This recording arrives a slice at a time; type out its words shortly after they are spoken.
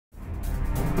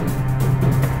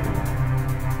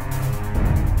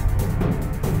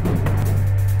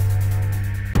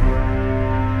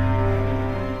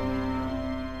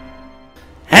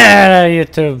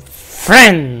YouTube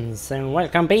friends, and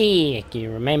welcome back.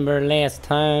 You remember last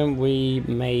time we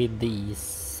made the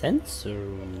sensor,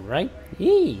 right?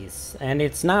 Yes, and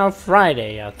it's now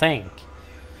Friday, I think.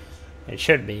 It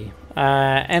should be.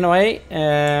 Anyway,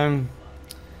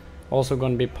 also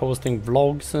gonna be posting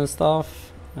vlogs and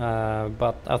stuff,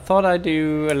 but I thought I'd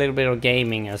do a little bit of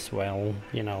gaming as well,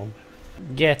 you know.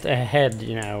 Get ahead,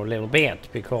 you know, a little bit,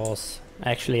 because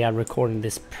actually I'm recording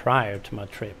this prior to my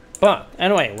trip. But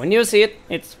anyway, when you see it,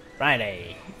 it's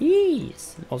Friday.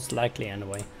 Yes, most likely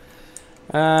anyway.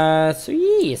 So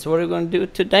yes, what are we going to do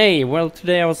today? Well,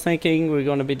 today I was thinking we're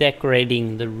going to be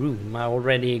decorating the room. I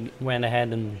already went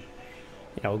ahead and,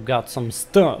 you know, got some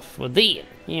stuff for that.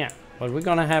 Yeah, but we're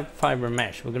going to have fiber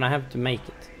mesh. We're going to have to make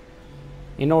it.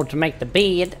 In order to make the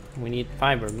bed, we need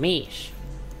fiber mesh.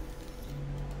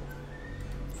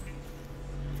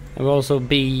 And we'll also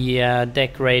be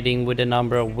decorating with a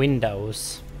number of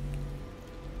windows.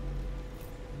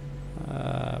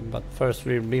 But first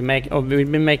we'll be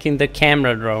making the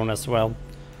camera drone as well.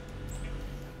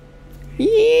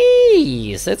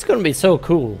 Yes, it's gonna be so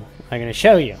cool. I'm gonna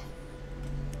show you.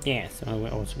 Yes, we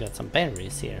also got some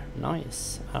batteries here.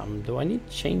 Nice. Do I need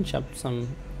to change up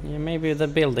some? Yeah, maybe the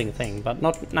building thing, but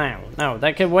not now. No,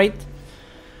 that can wait.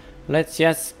 Let's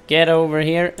just get over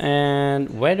here.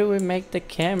 And where do we make the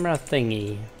camera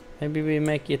thingy? Maybe we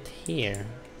make it here.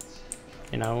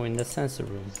 You know, in the sensor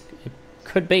room. It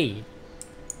could be.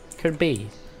 Could be.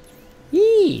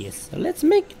 Yes, so let's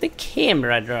make the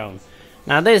camera drone.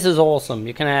 Now this is awesome.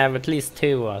 You can have at least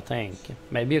 2, I think.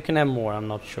 Maybe you can have more, I'm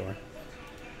not sure.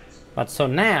 But so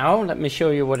now, let me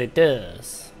show you what it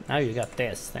does. Now you got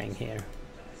this thing here.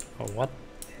 Oh, what?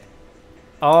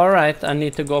 Alright, I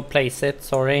need to go place it,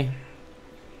 sorry.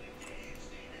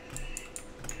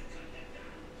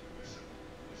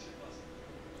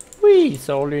 Whee!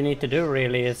 So all you need to do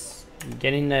really is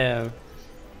get in there,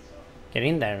 get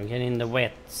in the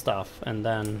wet stuff, and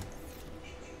then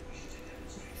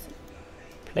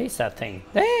place that thing.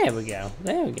 There we go,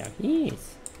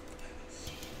 yes.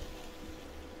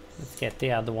 Let's get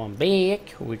the other one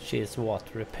back, which is what?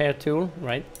 Repair tool,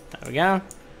 right? There we go.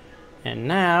 And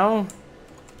now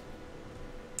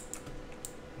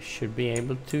we should be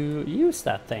able to use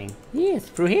that thing. Yes,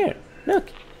 through here,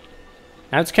 look.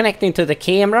 Now it's connecting to the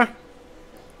camera.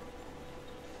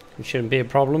 It shouldn't be a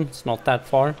problem, it's not that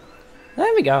far.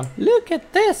 There we go, look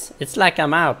at this. It's like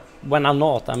I'm out when I'm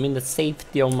not. I'm in the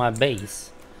safety of my base.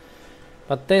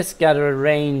 But this got a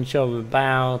range of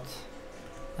about,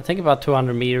 I think about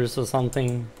 200 meters or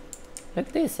something. Look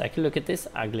at this, I can look at this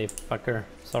ugly fucker.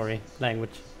 Sorry,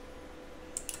 language.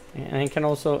 And I can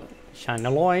also shine a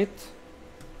light.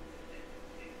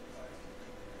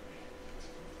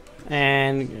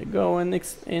 And go and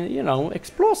you know,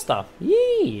 explore stuff.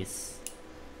 Yes.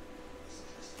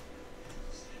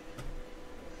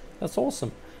 That's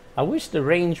awesome. I wish the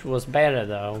range was better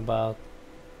though, but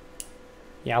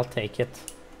yeah, I'll take it.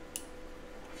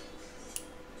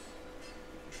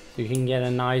 So you can get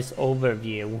a nice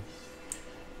overview.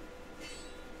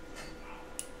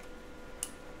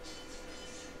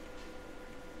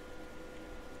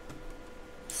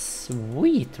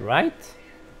 Sweet, right?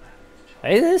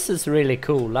 Hey, this is really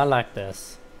cool. I like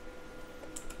this.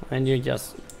 And you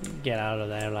just get out of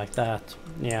there like that.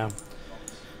 Yeah.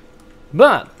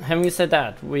 But having said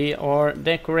that, we are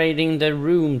decorating the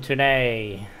room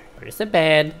today. There's a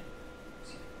bed.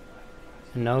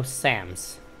 No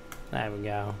Sam's. There we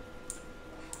go.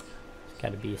 It's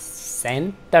gotta be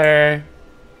center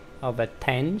of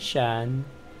attention.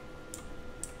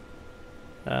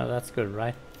 Oh, that's good,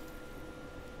 right?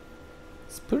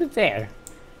 Let's put it there.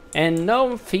 And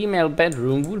no female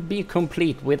bedroom would be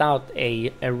complete without a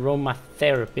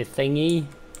aromatherapy thingy.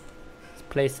 Let's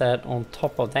place that on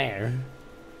top of there.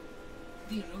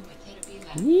 The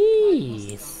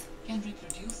aromatherapy yes. can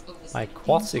reproduce over My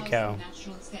Quasico.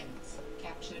 natural scents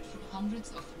captured from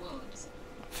hundreds of words.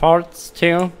 Farts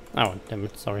too. Oh damn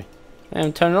it, sorry.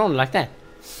 And turn it on like that.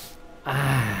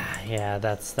 Ah, yeah,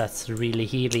 that's really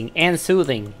healing and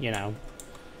soothing, you know.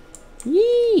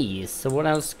 Yes, so what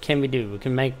else can we do? We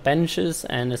can make benches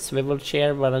and a swivel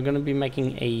chair, but I'm gonna be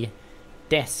making a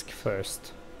desk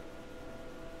first.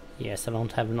 Yes, I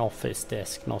don't have an office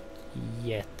desk, not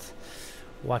yet.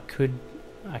 What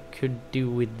I could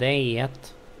do with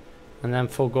that, and then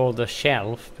forgo the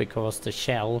shelf, because the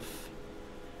shelf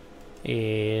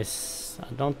is,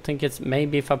 I don't think it's,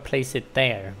 maybe if I place it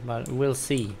there, but we'll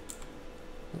see.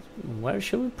 Where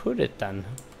should we put it then?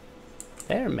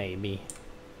 There maybe.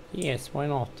 Yes, why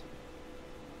not?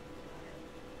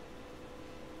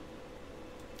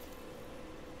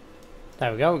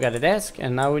 There we go, we got a desk,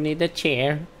 and now we need a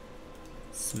chair.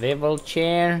 Swivel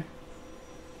chair.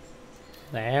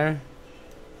 There.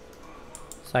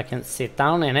 So I can sit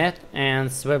down in it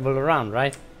and swivel around,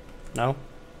 right? No?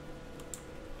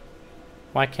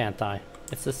 Why can't I?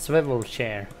 It's a swivel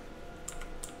chair.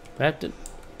 We have to...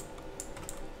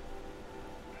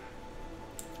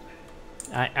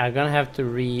 I'm gonna have to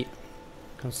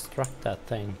reconstruct that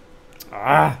thing.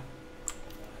 Ah!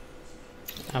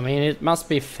 I mean, it must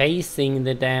be facing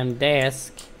the damn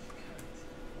desk.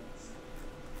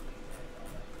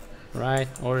 Right?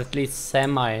 Or at least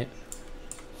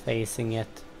semi-facing it.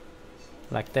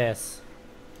 Like this.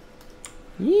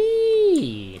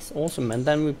 Yes! Awesome. And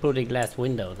then we put a glass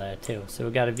window there too. So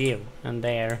we got a view. And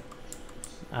there.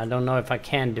 I don't know if I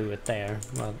can do it there.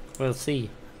 Well, we'll see.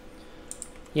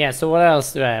 Yeah, so what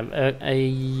else do I have?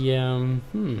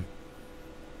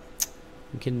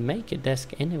 We can make a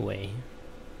desk anyway.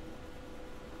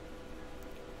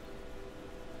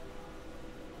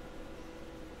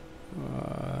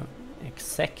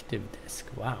 Executive desk.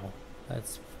 Wow,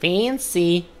 that's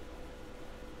fancy.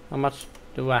 How much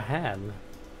do I have?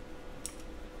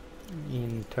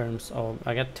 In terms of...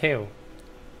 I got 2.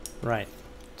 Right.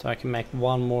 So I can make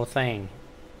one more thing.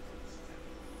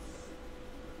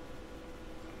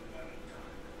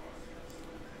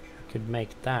 I could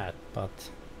make that, but...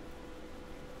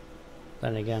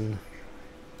 then again...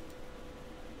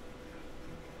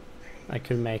 I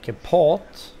could make a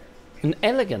pot. An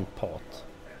elegant pot.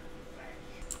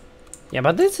 Yeah,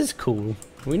 but this is cool.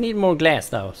 We need more glass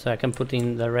though, so I can put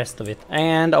in the rest of it.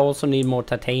 And I also need more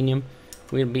titanium.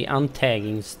 We'll be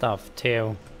untagging stuff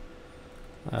too.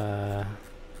 That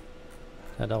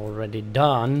already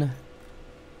done.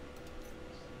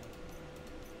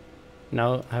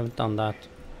 No, I haven't done that.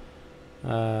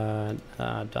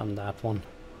 I've done that one.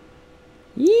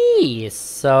 Yes,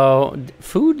 so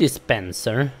food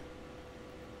dispenser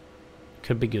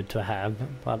could be good to have,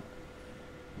 but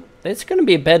it's gonna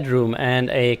be a bedroom and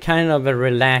a kind of a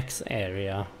relax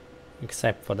area,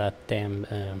 except for that damn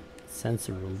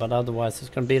sensor room. But otherwise, it's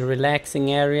gonna be a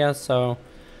relaxing area, so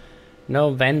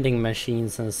no vending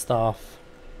machines and stuff.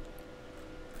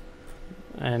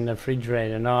 And a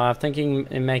refrigerator. No, I'm thinking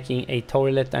in making a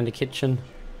toilet and a kitchen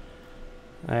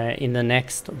in the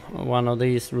next one of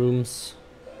these rooms.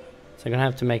 So I'm gonna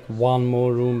have to make one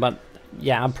more room, but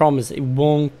yeah, I promise it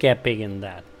won't get bigger than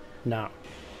that. No.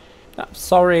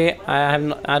 Sorry,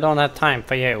 I don't have time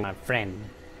for you, my friend.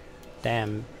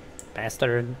 Damn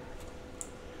bastard.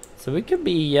 So we could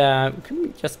be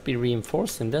just be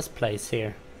reinforcing this place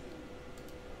here,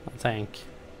 I think.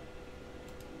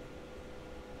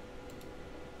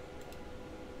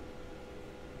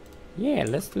 Yeah,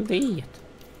 let's do that.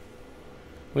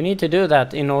 We need to do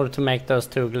that in order to make those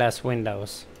 2 glass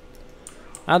windows.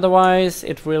 Otherwise,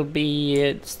 it will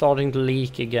be starting to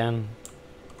leak again.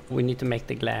 We need to make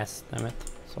the glass, damn it.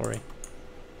 Sorry.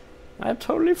 I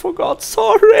totally forgot,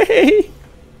 sorry!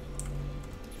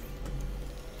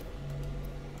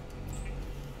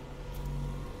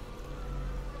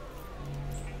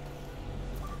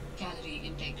 Calorie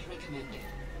intake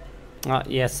recommended.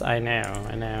 Yes, I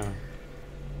know.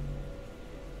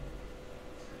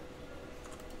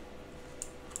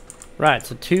 Right,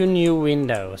 so 2 new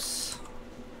windows.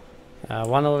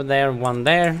 One over there, one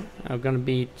there. I'm gonna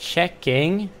be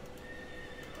checking.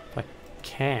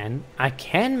 I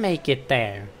can make it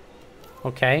there.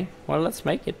 Okay, well, let's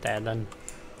make it there then.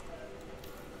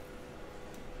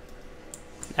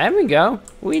 There we go.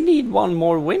 We need one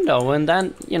more window and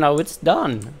then, you know, it's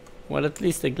done. Well, at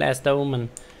least a glass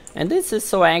dome. And this is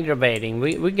so aggravating.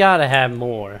 We gotta have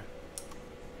more.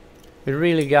 We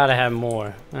really gotta have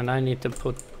more. And I need to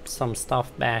put some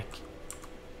stuff back.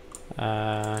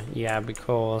 Yeah,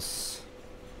 because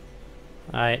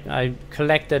I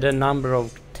collected a number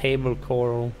of table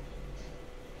coral.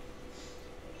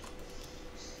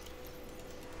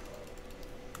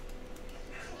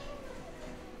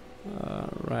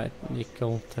 Right,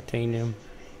 nickel, titanium.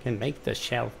 Can make the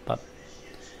shelf, but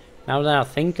now that I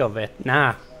think of it,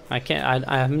 nah, I can't.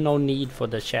 I have no need for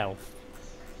the shelf.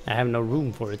 I have no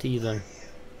room for it either.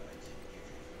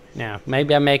 Yeah,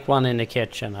 maybe I make one in the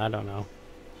kitchen. I don't know.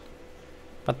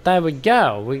 But there we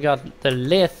go. We got the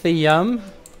lithium,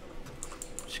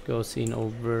 which goes in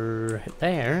over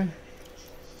there,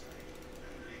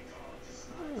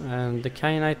 and the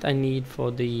kyanite I need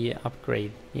for the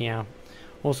upgrade. Yeah,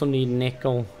 also need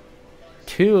nickel,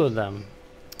 2 of them.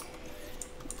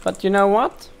 But you know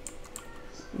what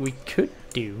we could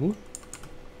do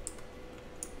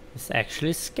is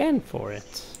actually scan for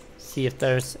it, see if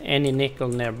there's any nickel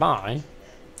nearby.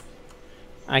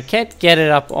 I can't get it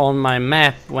up on my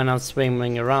map when I'm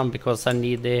swimming around because I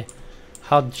need the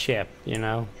HUD chip, you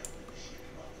know.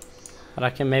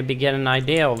 But I can maybe get an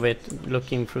idea of it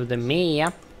looking through the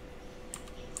map.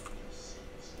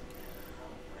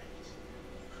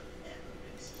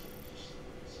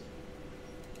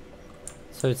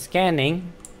 So it's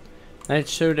scanning. And it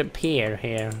should appear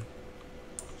here.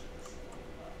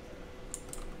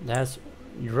 That's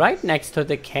right next to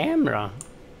the camera.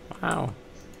 Wow.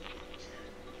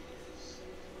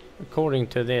 According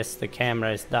to this, the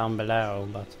camera is down below,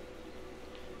 but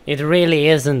it really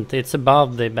isn't. It's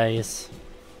above the base.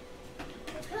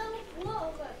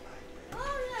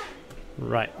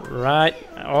 Right.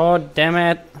 Oh, damn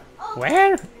it.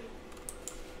 Where?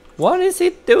 What is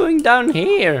it doing down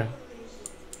here?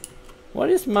 What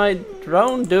is my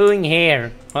drone doing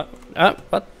here? What?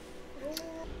 What?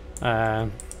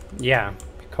 Yeah,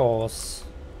 because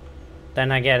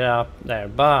then I get up there.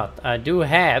 But I do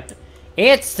have...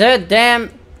 It's the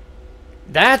damn...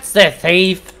 That's the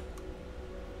thief!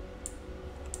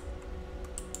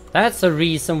 That's the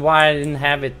reason why I didn't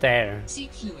have it there.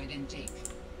 Seek fluid intake.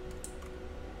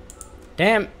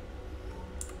 Damn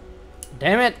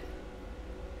it!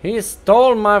 He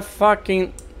stole my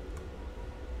fucking...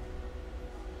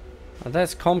 Well,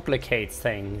 that complicates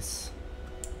things.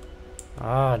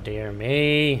 Oh dear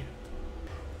me.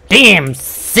 Damn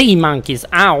sea monkeys!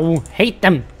 Ow! Hate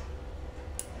them!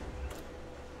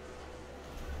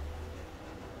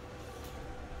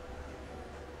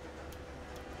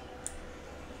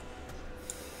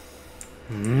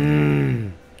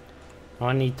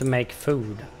 I need to make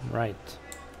food. Right.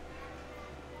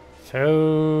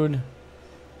 Food.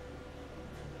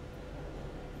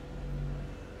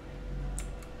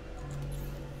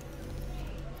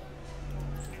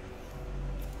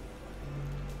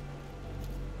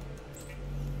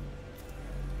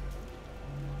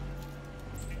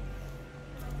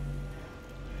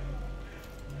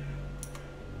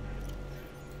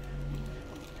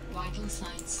 Vital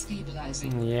signs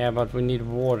stabilizing. Yeah, but we need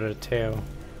water too.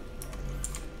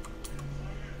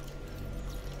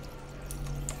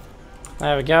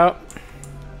 There we go.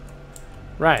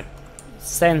 Right.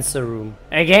 Sensor room.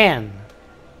 Again!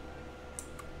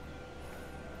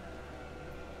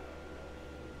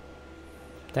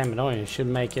 Damn it, I should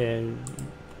make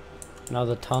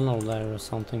another tunnel there or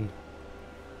something.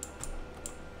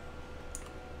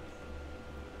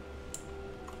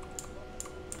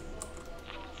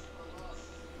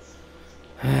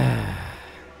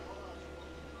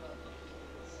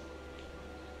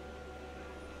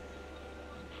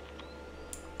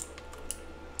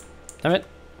 Damn it!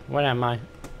 Where am I?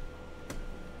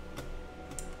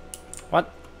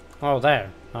 What? Oh, there.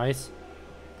 Nice.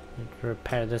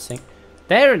 Repair this thing.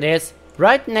 There it is!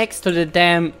 Right next to the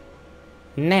damn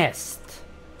nest.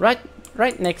 Right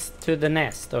next to the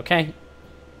nest, okay?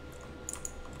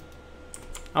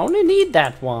 I only need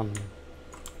that one.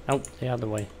 Oh, the other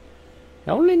way. I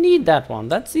only need that one.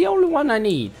 That's the only one I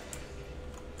need.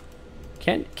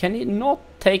 Can it not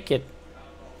take it?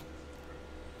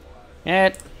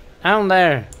 Yeah. Down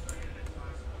there.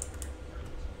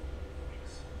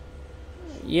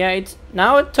 Yeah, it's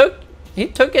now he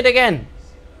took it again.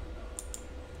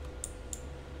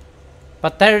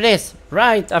 But there it is.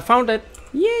 Right, I found it.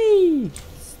 Yay!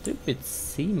 Stupid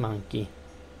sea monkey.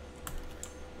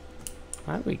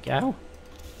 There we go.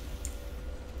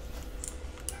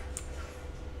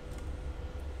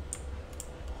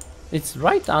 It's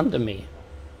right under me.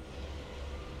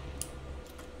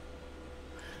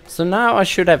 So now I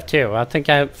should have two. I think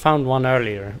I found one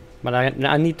earlier, but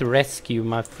I need to rescue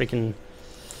my freaking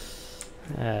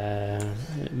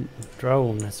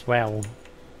drone as well.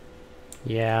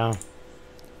 Yeah.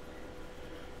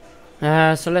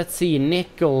 So let's see.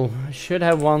 Nickel. I should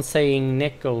have one saying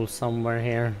nickel somewhere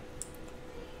here.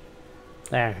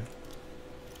 There.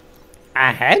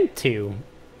 I had to.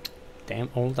 Damn,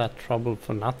 all that trouble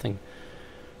for nothing.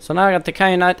 So now I got the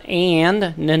kyanite and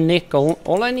the nickel.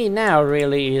 All I need now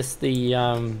really is the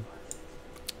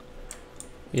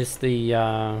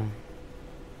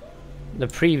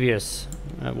previous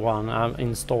one I've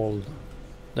installed,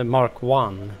 the Mark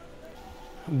 1.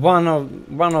 One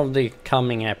of the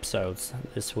coming episodes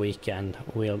this weekend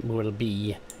will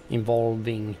be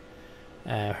involving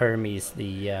Hermes,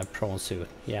 the prawn suit.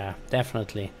 Yeah,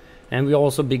 definitely. And we'll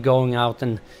also be going out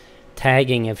and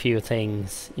tagging a few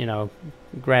things, you know,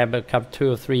 grab a couple,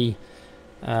 2 or 3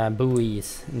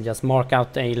 buoys and just mark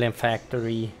out the alien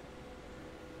factory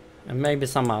and maybe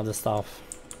some other stuff.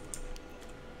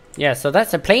 Yeah, so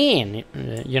that's a plan.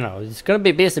 You know, it's gonna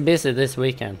be busy this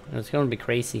weekend. It's gonna be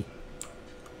crazy.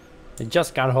 I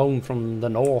just got home from the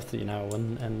north, you know,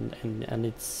 and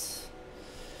it's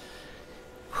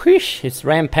whoosh, it's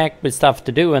ram-packed with stuff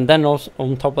to do, and then also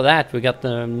on top of that we got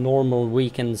the normal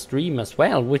weekend stream as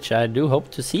well, which I do hope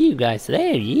to see you guys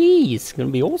there. Yes, it's gonna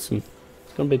be awesome.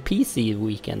 It's gonna be PC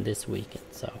weekend this weekend,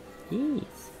 so yes.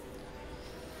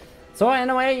 So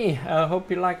anyway, I hope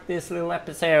you liked this little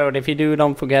episode. If you do,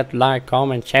 don't forget to like,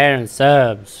 comment, share, and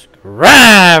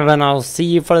subscribe. And I'll see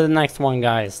you for the next one,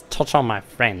 guys. Touch on my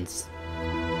friends.